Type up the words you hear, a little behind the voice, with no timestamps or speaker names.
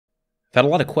I've had a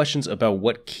lot of questions about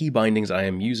what key bindings I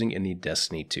am using in the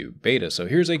Destiny 2 beta, so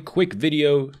here's a quick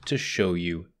video to show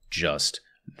you just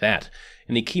that.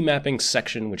 In the key mapping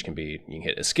section, which can be, you can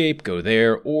hit escape, go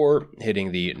there, or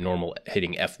hitting the normal,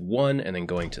 hitting F1 and then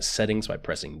going to settings by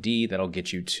pressing D, that'll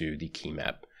get you to the key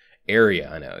map area.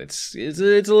 I know it's a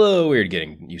little weird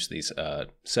getting used to these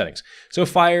settings. So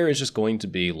fire is just going to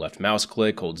be left mouse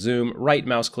click, hold zoom, right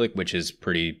mouse click, which is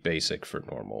pretty basic for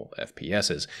normal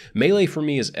FPSs. Melee for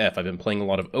me is F. I've been playing a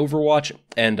lot of Overwatch,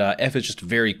 and F is just a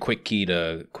very quick key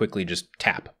to quickly just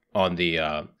tap on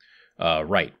the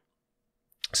right,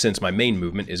 since my main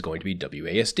movement is going to be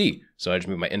WASD. So I just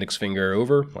move my index finger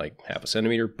over like half a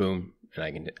centimeter, boom,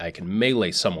 and I can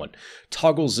melee someone.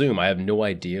 Toggle zoom, I have no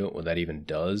idea what that even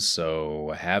does, so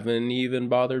I haven't even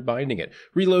bothered binding it.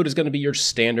 Reload is going to be your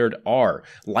standard R.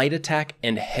 Light attack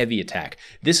and heavy attack.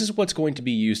 This is what's going to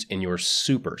be used in your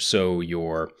super, so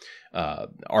your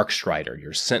Arc Strider,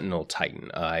 your Sentinel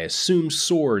Titan. I assume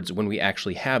swords, when we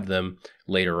actually have them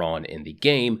later on in the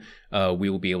game, we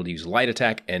will be able to use light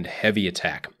attack and heavy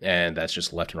attack, and that's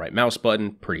just left and right mouse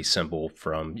button, pretty simple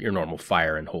from your normal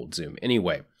fire and hold zoom.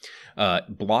 Anyway,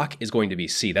 block is going to be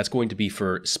C. That's going to be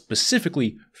for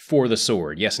specifically for the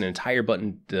sword. Yes, an entire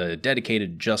button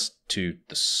dedicated just to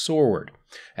the sword.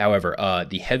 However,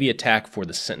 the heavy attack for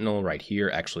the Sentinel right here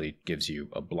actually gives you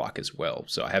a block as well.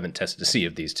 So I haven't tested to see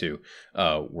if these two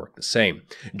work the same.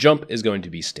 Jump is going to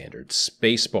be standard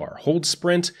spacebar. Hold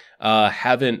sprint,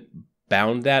 haven't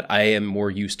bound that. I am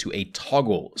more used to a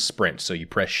toggle sprint. So you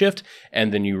press shift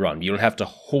and then you run. You don't have to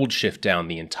hold shift down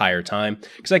the entire time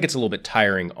because that gets a little bit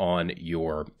tiring on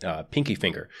your pinky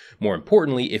finger. More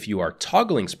importantly, if you are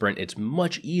toggling sprint, it's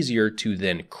much easier to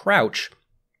then crouch,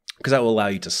 because that will allow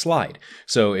you to slide.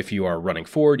 So if you are running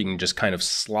forward, you can just kind of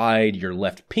slide your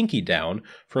left pinky down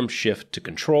from shift to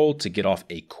control to get off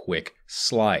a quick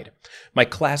slide. My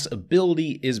class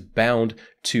ability is bound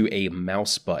to a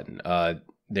mouse button.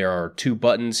 There are two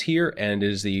buttons here, and it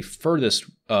is the furthest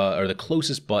or the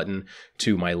closest button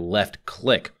to my left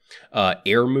click.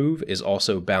 Air move is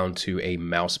also bound to a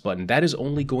mouse button. That is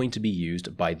only going to be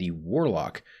used by the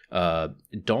Warlock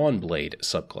Dawnblade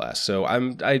subclass. So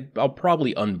I'll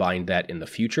probably unbind that in the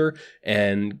future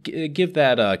and give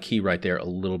that key right there a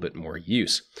little bit more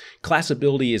use. Class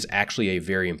ability is actually a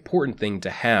very important thing to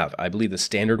have. I believe the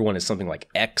standard one is something like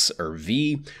X or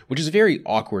V, which is very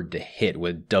awkward to hit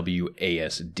with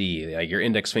WASD. Like your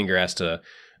index finger has to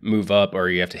move up, or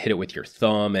you have to hit it with your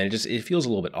thumb, and it feels a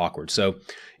little bit awkward. So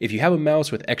if you have a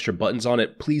mouse with extra buttons on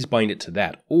it, please bind it to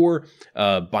that, or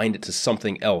bind it to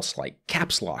something else like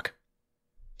caps lock.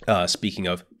 Speaking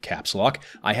of caps lock,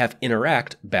 I have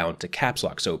interact bound to caps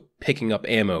lock. So picking up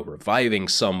ammo, reviving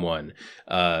someone,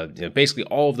 basically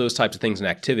all of those types of things and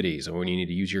activities. And when you need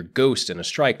to use your ghost and a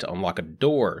strike to unlock a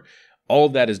door, all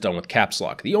of that is done with caps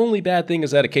lock. The only bad thing is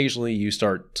that occasionally you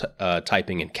start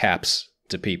typing in caps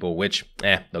to people, which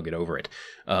they'll get over it.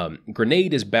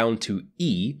 Grenade is bound to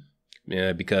E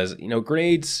because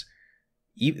grenades,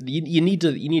 you need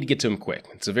to get to them quick.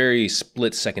 It's a very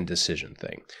split-second decision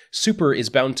thing. Super is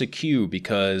bound to Q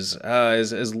because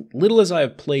as little as I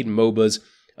have played MOBAs,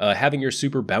 having your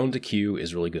super bound to Q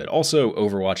is really good. Also,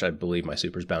 Overwatch, I believe my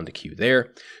super is bound to Q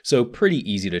there, so pretty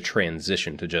easy to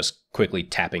transition to just quickly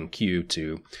tapping Q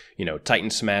to Titan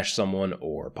smash someone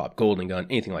or pop golden gun,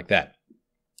 anything like that.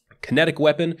 Kinetic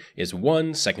Weapon is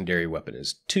 1, Secondary Weapon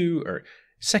is 2, or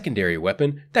Secondary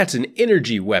Weapon, that's an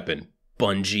energy weapon,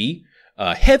 Bungie.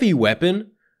 Heavy Weapon,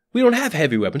 we don't have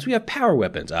heavy weapons, we have power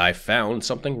weapons. I found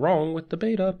something wrong with the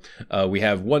beta. We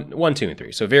have 1, 2, and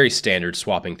 3, so very standard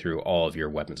swapping through all of your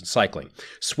weapons and cycling.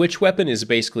 Switch Weapon is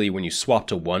basically when you swap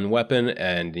to one weapon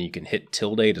and you can hit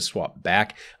tilde to swap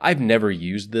back. I've never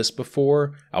used this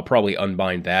before. I'll probably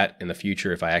unbind that in the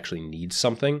future if I actually need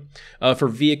something. For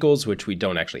vehicles, which we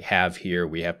don't actually have here,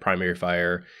 we have primary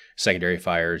fire, secondary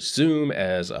fire, zoom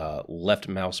as left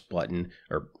mouse button,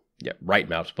 or right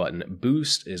mouse button.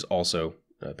 Boost is also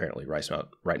apparently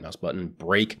right mouse button.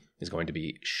 Brake is going to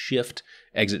be shift.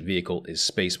 Exit vehicle is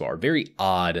spacebar. Very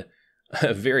odd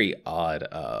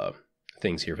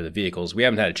things here for the vehicles. We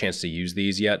haven't had a chance to use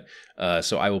these yet,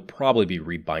 so I will probably be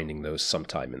rebinding those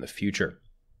sometime in the future.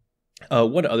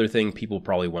 One other thing people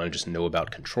probably want to just know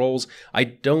about controls. I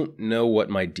don't know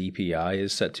what my DPI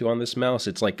is set to on this mouse.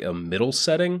 It's like a middle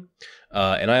setting,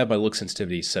 and I have my look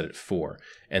sensitivity set at 4.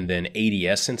 And then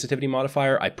ADS sensitivity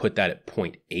modifier, I put that at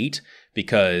 0.8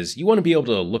 because you want to be able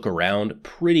to look around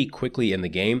pretty quickly in the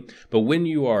game. But when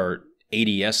you are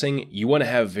ADSing, you want to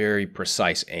have very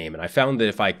precise aim. And I found that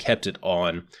if I kept it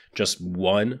on just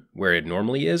 1 where it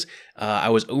normally is, I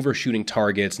was overshooting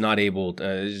targets, not able,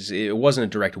 it wasn't a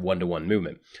direct 1-to-1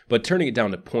 movement. But turning it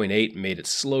down to 0.8 made it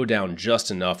slow down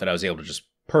just enough that I was able to just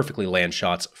perfectly land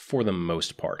shots for the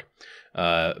most part.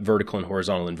 Vertical and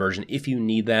horizontal inversion, if you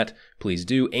need that, please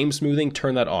do. Aim smoothing,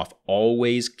 turn that off.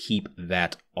 Always keep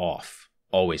that off.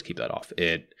 Always keep that off.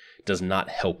 It does not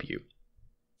help you.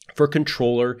 For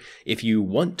controller, if you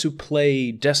want to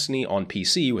play Destiny on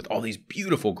PC with all these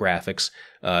beautiful graphics,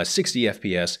 60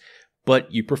 FPS,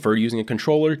 but you prefer using a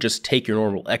controller, just take your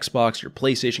normal Xbox, your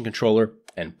PlayStation controller,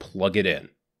 and plug it in.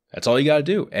 That's all you gotta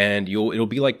do, and it'll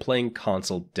be like playing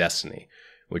console Destiny,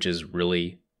 which is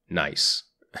really nice.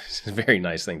 It's a very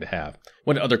nice thing to have.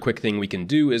 One other quick thing we can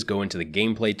do is go into the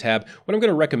gameplay tab. What I'm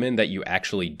going to recommend that you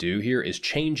actually do here is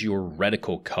change your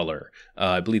reticle color.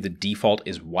 I believe the default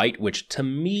is white, which to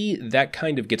me, that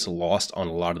kind of gets lost on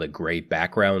a lot of the gray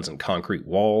backgrounds and concrete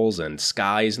walls and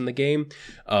skies in the game.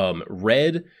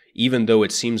 Red, even though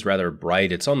it seems rather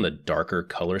bright, it's on the darker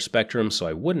color spectrum, so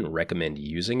I wouldn't recommend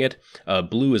using it.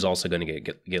 Blue is also going to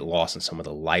get lost in some of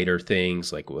the lighter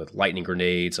things, like with lightning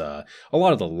grenades. A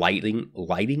lot of the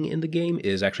lighting in the game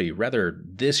is actually rather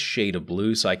this shade of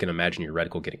blue, so I can imagine your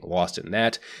reticle getting lost in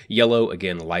that. Yellow,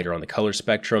 again, lighter on the color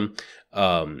spectrum.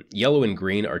 Yellow and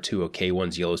green are two okay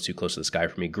ones. Yellow's too close to the sky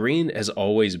for me. Green has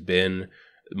always been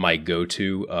my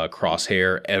go-to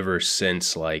crosshair ever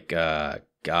since, like,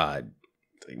 God,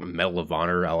 Medal of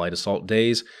Honor Allied Assault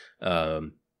days,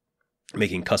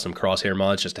 making custom crosshair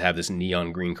mods just to have this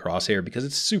neon green crosshair, because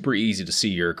it's super easy to see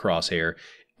your crosshair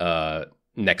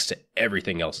next to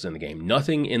everything else in the game.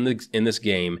 Nothing in this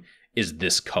game is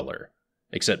this color,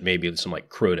 except maybe some like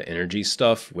Crota energy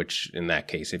stuff, which in that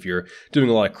case, if you're doing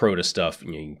a lot of Crota stuff,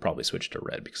 you can probably switch to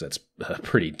red, because that's a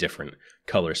pretty different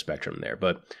color spectrum there.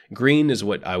 But green is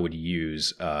what I would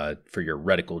use for your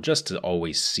reticle, just to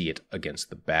always see it against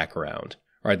the background.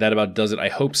 All right, that about does it. I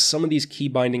hope some of these key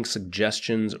binding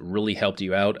suggestions really helped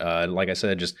you out. Like I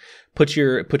said, just put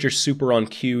your super on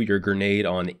Q, your grenade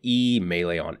on E,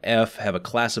 melee on F, have a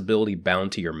class ability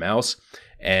bound to your mouse,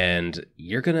 and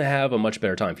you're going to have a much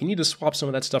better time. If you need to swap some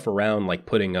of that stuff around, like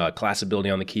putting class ability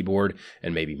on the keyboard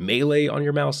and maybe melee on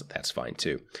your mouse, that's fine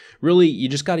too. Really, you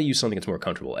just got to use something that's more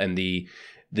comfortable. And the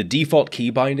default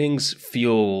key bindings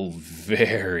feel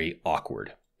very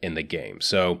awkward in the game.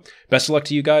 So best of luck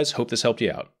to you guys. Hope this helped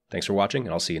you out. Thanks for watching,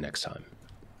 and I'll see you next time.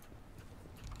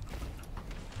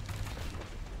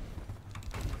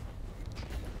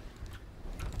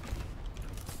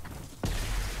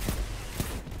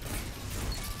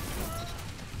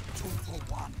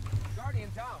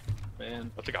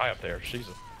 Man, that's a guy up there.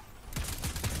 Jesus.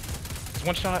 It's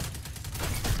one shot.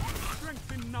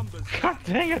 God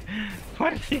dang it!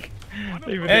 Why did he?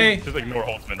 Hey! Just ignore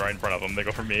Holtzmann right in front of him. They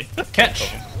go for me.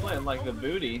 Catch! Playing like the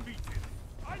booty.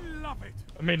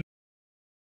 I mean.